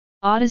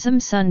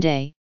Autism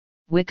Sunday,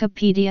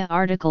 Wikipedia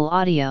article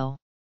audio.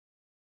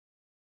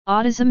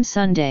 Autism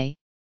Sunday,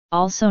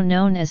 also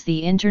known as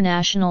the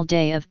International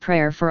Day of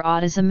Prayer for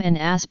Autism and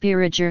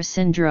Asperger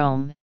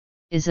Syndrome,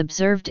 is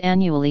observed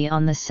annually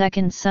on the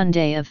second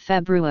Sunday of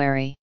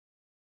February.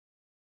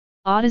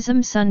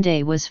 Autism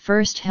Sunday was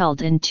first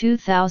held in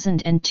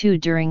 2002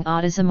 during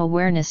Autism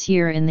Awareness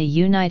Year in the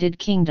United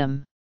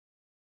Kingdom.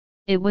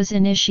 It was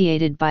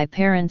initiated by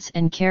parents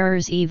and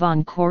carers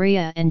Yvonne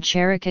Correa and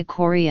Cherika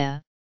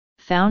Correa,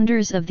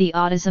 founders of the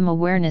Autism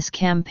Awareness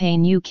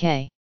Campaign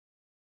UK.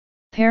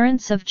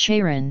 Parents of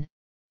Cheiron,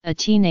 a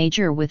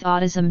teenager with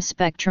autism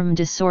spectrum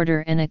disorder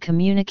and a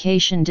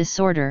communication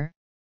disorder,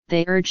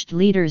 they urged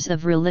leaders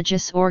of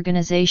religious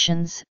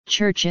organizations,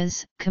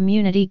 churches,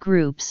 community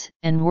groups,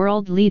 and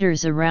world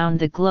leaders around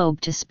the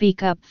globe to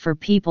speak up for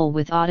people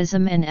with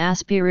autism and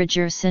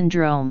Asperger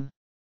syndrome.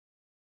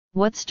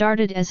 What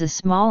started as a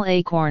small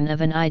acorn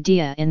of an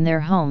idea in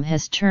their home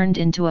has turned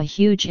into a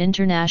huge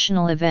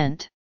international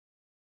event.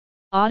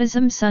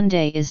 Autism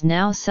Sunday is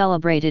now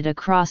celebrated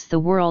across the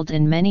world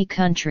in many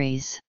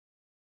countries.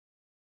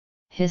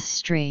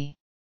 History.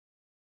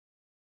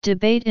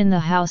 Debate in the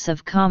House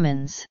of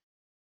Commons.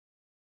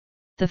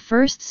 The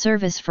first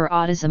service for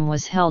autism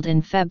was held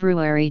in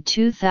February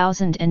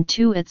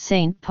 2002 at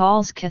St.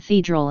 Paul's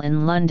Cathedral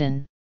in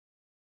London.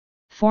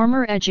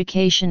 Former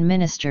education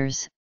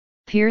ministers,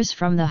 peers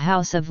from the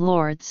House of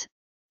Lords,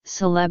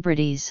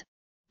 celebrities,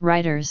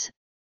 writers,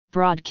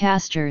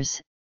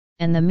 broadcasters,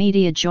 and the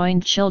media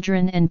joined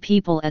children and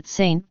people at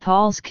St.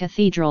 Paul's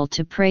Cathedral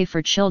to pray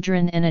for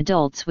children and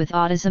adults with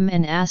autism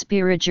and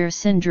Asperger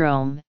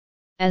syndrome,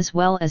 as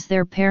well as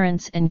their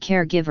parents and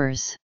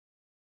caregivers.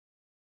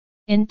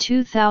 In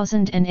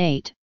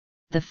 2008,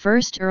 the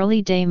first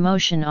early day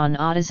motion on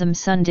Autism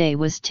Sunday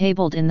was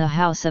tabled in the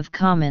House of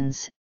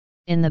Commons,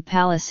 in the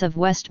Palace of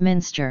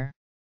Westminster.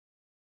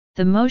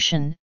 The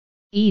motion,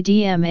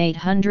 EDM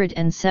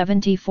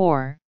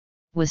 874,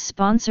 was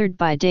sponsored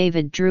by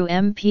David Drew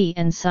MP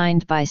and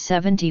signed by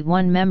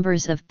 71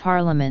 members of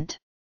Parliament.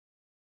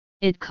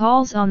 It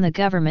calls on the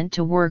government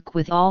to work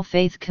with all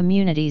faith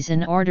communities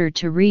in order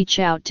to reach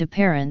out to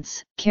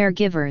parents,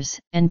 caregivers,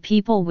 and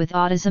people with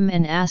autism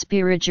and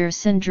Asperger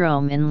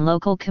syndrome in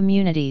local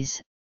communities,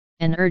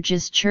 and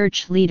urges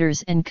church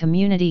leaders and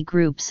community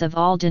groups of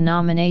all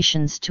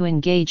denominations to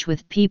engage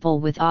with people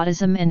with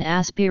autism and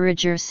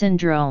Asperger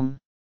syndrome.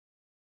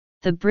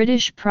 The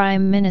British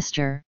Prime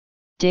Minister,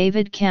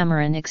 David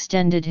Cameron,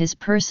 extended his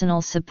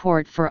personal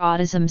support for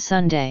Autism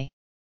Sunday.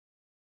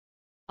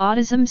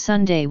 Autism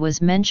Sunday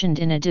was mentioned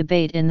in a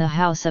debate in the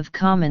House of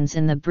Commons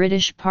in the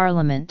British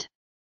Parliament.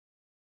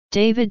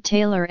 David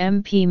Taylor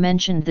MP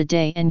mentioned the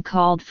day and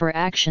called for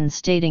action,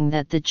 stating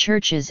that the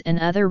churches and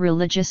other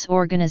religious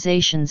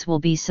organizations will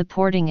be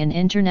supporting an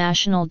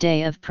International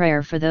Day of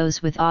Prayer for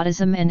those with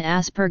autism and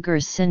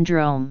Asperger's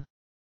syndrome.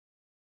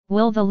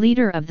 Will the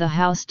Leader of the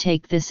House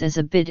take this as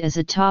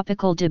a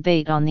topical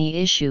debate on the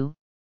issue,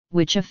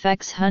 which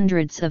affects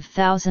hundreds of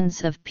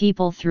thousands of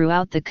people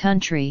throughout the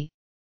country?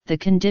 The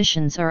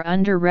conditions are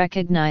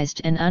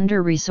under-recognized and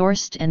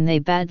under-resourced, and they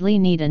badly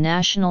need a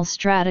national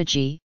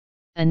strategy,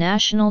 a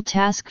national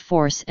task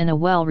force, and a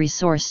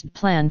well-resourced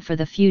plan for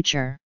the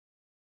future.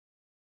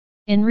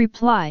 In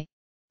reply,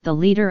 the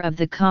Leader of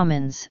the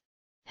Commons,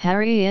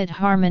 Harriet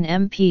Harman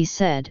MP,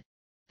 said,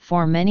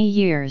 "For many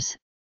years,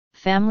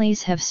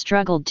 families have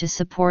struggled to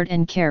support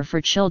and care for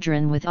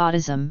children with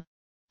autism,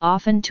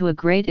 often to a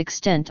great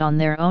extent on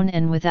their own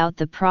and without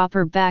the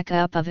proper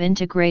backup of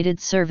integrated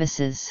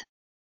services.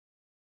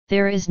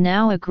 There is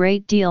now a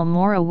great deal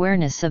more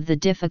awareness of the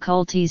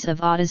difficulties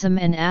of autism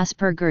and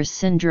Asperger's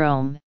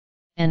syndrome,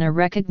 and a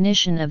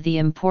recognition of the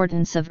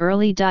importance of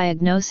early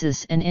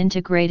diagnosis and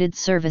integrated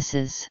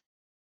services.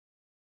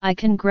 I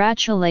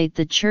congratulate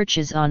the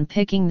churches on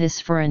picking this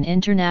for an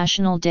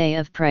International Day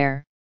of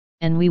Prayer,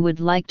 and we would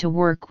like to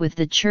work with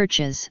the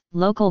churches,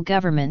 local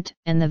government,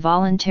 and the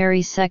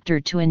voluntary sector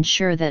to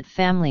ensure that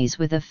families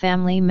with a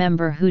family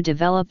member who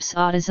develops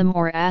autism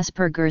or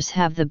Asperger's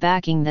have the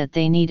backing that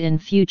they need in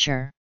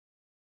future."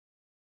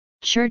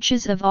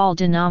 Churches of all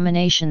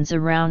denominations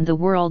around the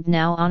world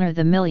now honor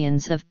the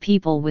millions of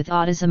people with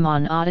autism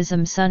on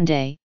Autism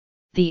Sunday,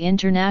 the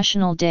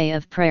International Day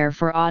of Prayer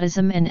for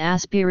Autism and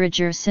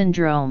Asperger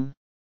syndrome.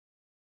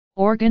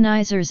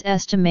 Organizers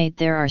estimate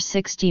there are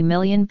 60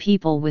 million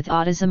people with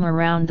autism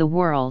around the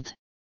world.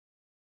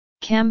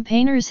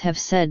 Campaigners have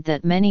said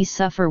that many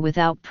suffer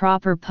without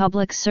proper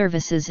public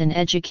services in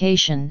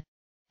education,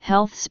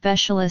 health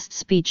specialist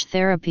speech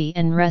therapy,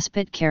 and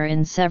respite care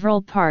in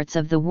several parts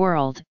of the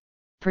world,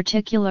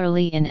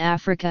 particularly in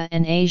Africa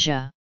and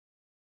Asia.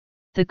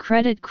 The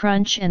credit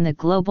crunch and the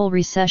global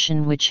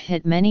recession, which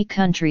hit many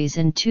countries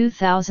in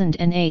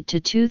 2008 to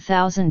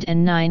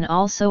 2009,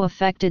 also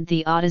affected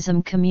the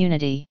autism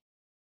community.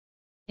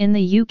 In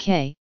the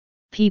UK,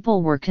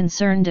 people were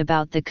concerned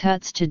about the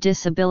cuts to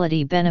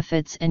disability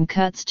benefits and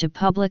cuts to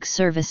public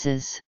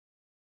services.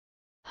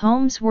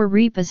 Homes were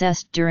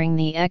repossessed during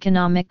the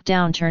economic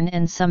downturn,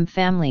 and some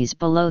families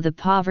below the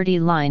poverty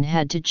line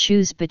had to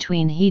choose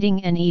between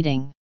heating and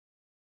eating.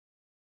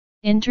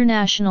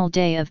 International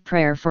Day of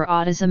Prayer for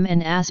Autism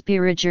and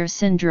Asperger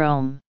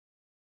Syndrome.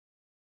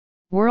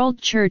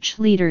 World church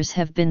leaders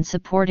have been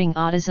supporting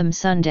Autism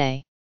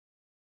Sunday.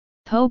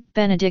 Pope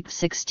Benedict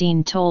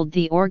XVI told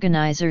the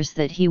organizers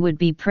that he would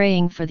be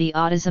praying for the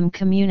autism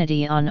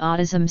community on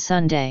Autism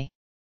Sunday.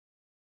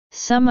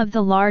 Some of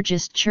the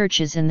largest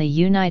churches in the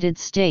United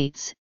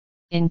States,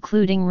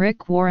 including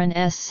Rick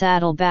Warren's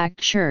Saddleback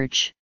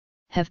Church,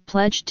 have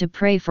pledged to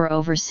pray for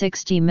over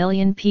 60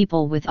 million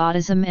people with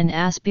autism and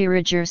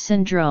Asperger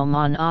syndrome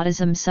on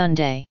Autism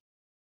Sunday.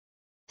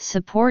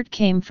 Support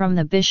came from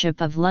the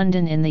Bishop of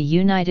London in the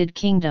United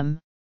Kingdom,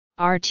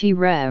 RT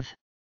Rev.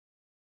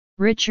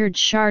 Richard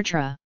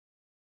Chartres.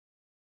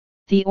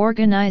 The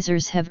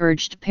organizers have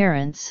urged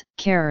parents,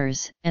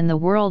 carers, and the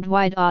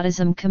worldwide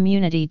autism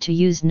community to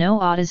use No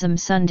Autism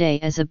Sunday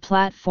as a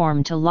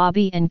platform to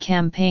lobby and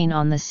campaign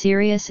on the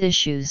serious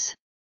issues.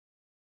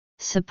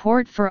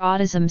 Support for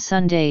Autism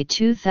Sunday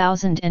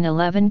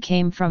 2011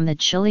 came from the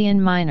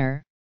Chilean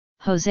miner,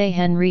 José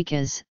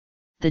Henriquez,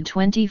 the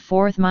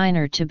 24th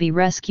miner to be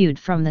rescued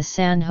from the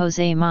San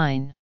Jose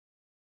mine.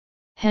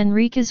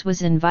 Henriquez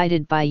was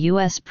invited by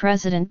U.S.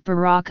 President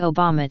Barack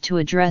Obama to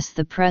address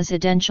the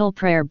presidential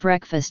prayer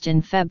breakfast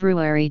in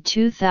February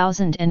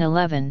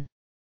 2011.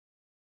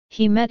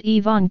 He met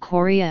Yvonne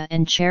Correa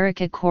and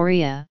Cherika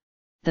Correa,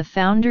 the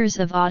founders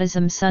of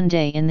Autism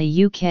Sunday in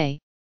the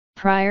UK,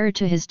 prior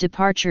to his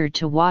departure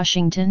to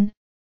Washington,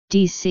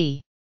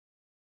 D.C.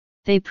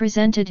 They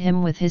presented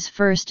him with his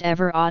first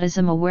ever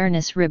Autism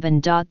Awareness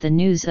ribbon. The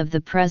news of the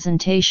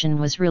presentation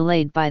was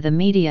relayed by the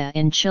media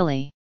in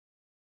Chile.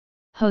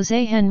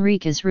 José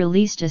Henriquez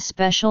released a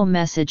special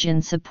message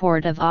in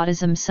support of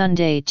Autism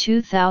Sunday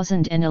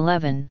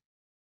 2011.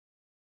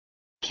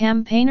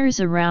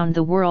 Campaigners around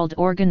the world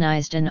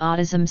organized an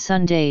Autism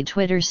Sunday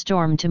Twitter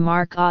storm to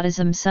mark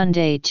Autism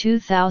Sunday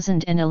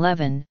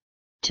 2011,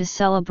 to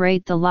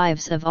celebrate the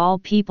lives of all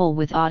people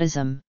with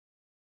autism.